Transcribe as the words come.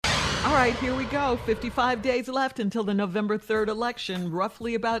All right, here we go. 55 days left until the November 3rd election,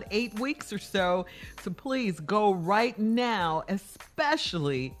 roughly about 8 weeks or so. So please go right now,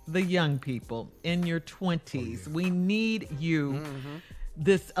 especially the young people in your 20s. We need you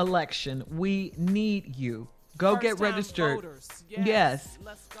this election. We need you. Go get registered. Voters. Yes,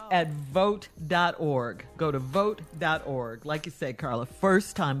 Let's go. at vote.org. Go to vote.org. Like you said, Carla,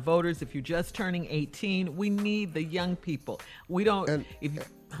 first time voters. If you're just turning 18, we need the young people. We don't,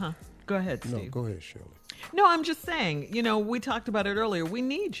 Go ahead, Steve. No, go ahead, Shirley. No, I'm just saying, we talked about it earlier. We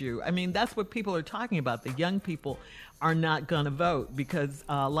need you. I mean, that's what people are talking about. The young people are not going to vote because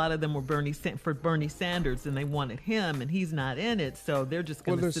a lot of them were for Bernie Sanders and they wanted him and he's not in it. So they're just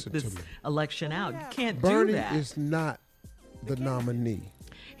going to sit this election out. You can't Bernie do that. Bernie is not the nominee.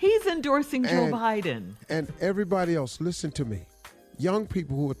 He's endorsing Joe Biden. And everybody else, listen to me. Young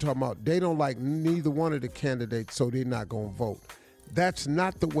people who are talking about they don't like neither one of the candidates, so they're not going to vote. That's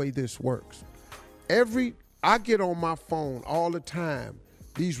not the way this works. I get on my phone all the time,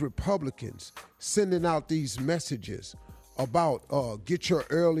 these Republicans sending out these messages about get your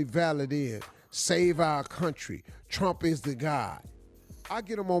early ballot in, save our country, Trump is the guy. I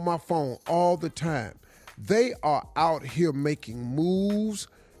get them on my phone all the time. They are out here making moves,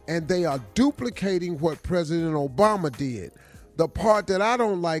 and they are duplicating what President Obama did. The part that I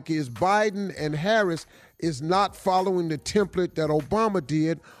don't like is Biden and Harris is not following the template that Obama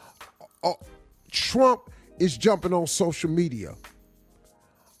did. Trump is jumping on social media.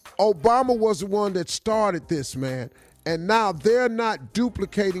 Obama was the one that started this, man. And now they're not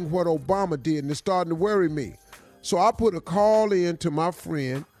duplicating what Obama did, and it's starting to worry me. So I put a call in to my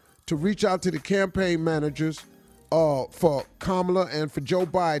friend to reach out to the campaign managers for Kamala and for Joe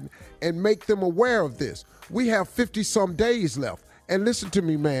Biden and make them aware of this. We have 50-some days left. And listen to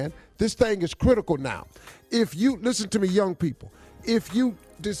me, man, this thing is critical now. Listen to me, young people, if you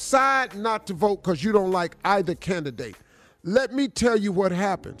decide not to vote because you don't like either candidate, let me tell you what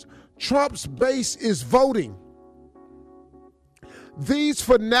happens. Trump's base is voting. These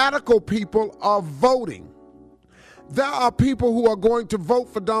fanatical people are voting. There are people who are going to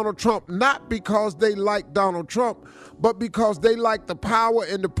vote for Donald Trump not because they like Donald Trump, but because they like the power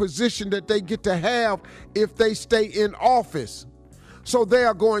and the position that they get to have if they stay in office. So they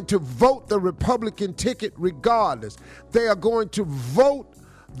are going to vote the Republican ticket regardless. They are going to vote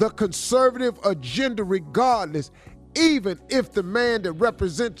the conservative agenda regardless, even if the man that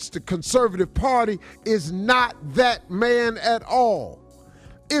represents the conservative party is not that man at all.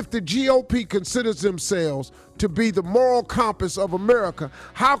 If the GOP considers themselves to be the moral compass of America,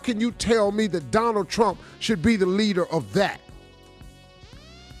 how can you tell me that Donald Trump should be the leader of that?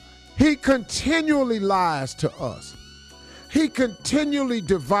 He continually lies to us. He continually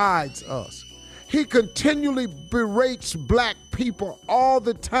divides us. He continually berates black people all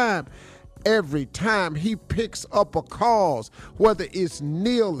the time. Every time he picks up a cause, whether it's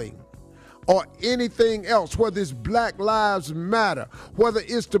kneeling or anything else, whether it's Black Lives Matter, whether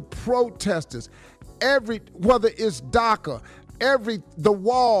it's the protesters, whether it's DACA, the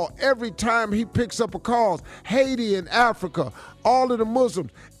wall, every time he picks up a cause, Haiti and Africa, all of the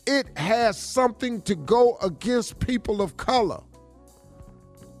Muslims, it has something to go against people of color.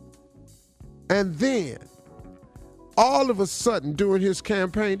 And then, all of a sudden, during his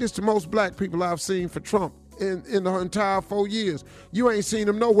campaign, this is the most black people I've seen for Trump in the entire 4 years. You ain't seen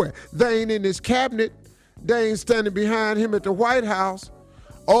them nowhere. They ain't in his cabinet. They ain't standing behind him at the White House.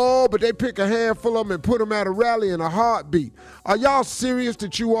 Oh, but they pick a handful of them and put them at a rally in a heartbeat. Are y'all serious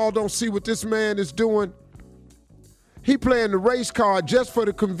that you all don't see what this man is doing? He playing the race card just for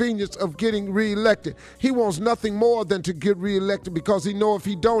the convenience of getting reelected. He wants nothing more than to get reelected because he know if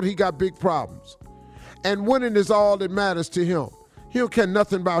he don't, he got big problems. And winning is all that matters to him. He don't care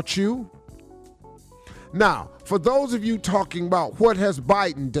nothing about you. Now, for those of you talking about what has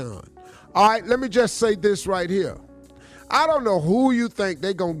Biden done, all right, let me just say this right here. I don't know who you think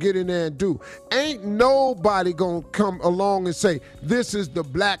they're going to get in there and do. Ain't nobody going to come along and say, this is the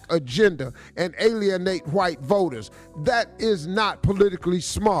black agenda and alienate white voters. That is not politically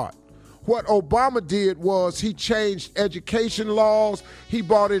smart. What Obama did was he changed education laws. He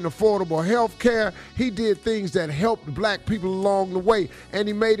brought in affordable health care. He did things that helped black people along the way, and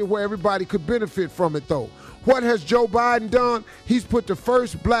he made it where everybody could benefit from it, though. What has Joe Biden done? He's put the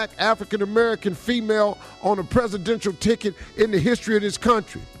first black African-American female on a presidential ticket in the history of this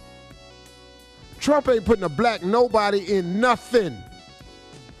country. Trump ain't putting a black nobody in nothing.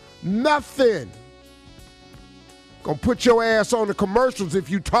 Nothing. Gonna put your ass on the commercials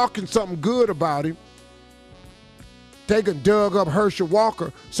if you talking something good about him. They done dug up Herschel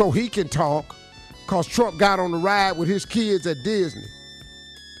Walker so he can talk, cause Trump got on the ride with his kids at Disney.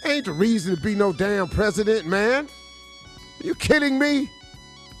 Ain't the reason to be no damn president, man. Are you kidding me?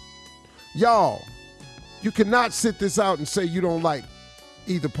 Y'all, you cannot sit this out and say you don't like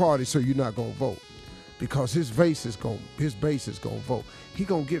either party, so you're not gonna vote. Because his base is gonna vote. He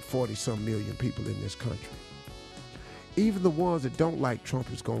gonna get 40-some million people in this country. Even the ones that don't like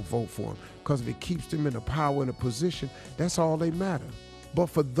Trump is gonna vote for him, because if it keeps them in a power and a position, that's all they matter. But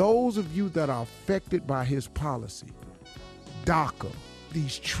for those of you that are affected by his policy, DACA,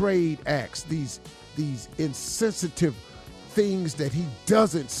 these trade acts, these insensitive things that he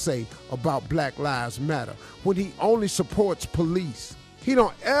doesn't say about Black Lives Matter, when he only supports police, he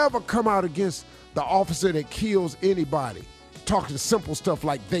don't ever come out against the officer that kills anybody, talking simple stuff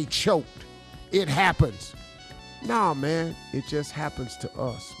like they choked. It happens. Nah, man, it just happens to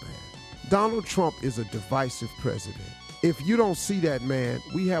us, man. Donald Trump is a divisive president. If you don't see that, man,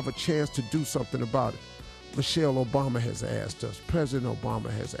 we have a chance to do something about it. Michelle Obama has asked us. President Obama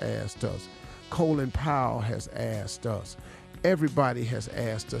has asked us. Colin Powell has asked us. Everybody has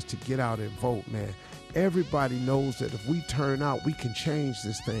asked us to get out and vote, man. Everybody knows that if we turn out, we can change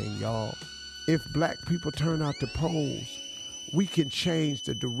this thing, y'all. If black people turn out to polls, we can change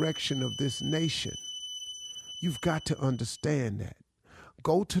the direction of this nation. You've got to understand that.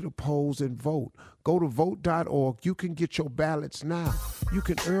 Go to the polls and vote. Go to vote.org. You can get your ballots now. You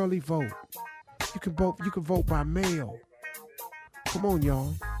can early vote. You can vote by mail. Come on,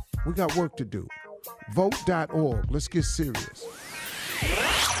 y'all. We got work to do. Vote.org. Let's get serious.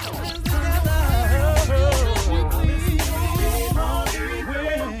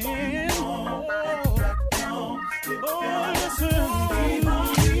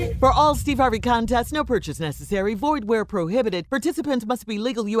 For all Steve Harvey contests, no purchase necessary, void where prohibited. Participants must be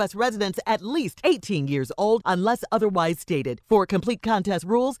legal U.S. residents at least 18 years old unless otherwise stated. For complete contest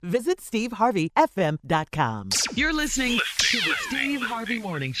rules, visit SteveHarveyFM.com. You're listening to the Steve Harvey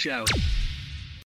Morning Show.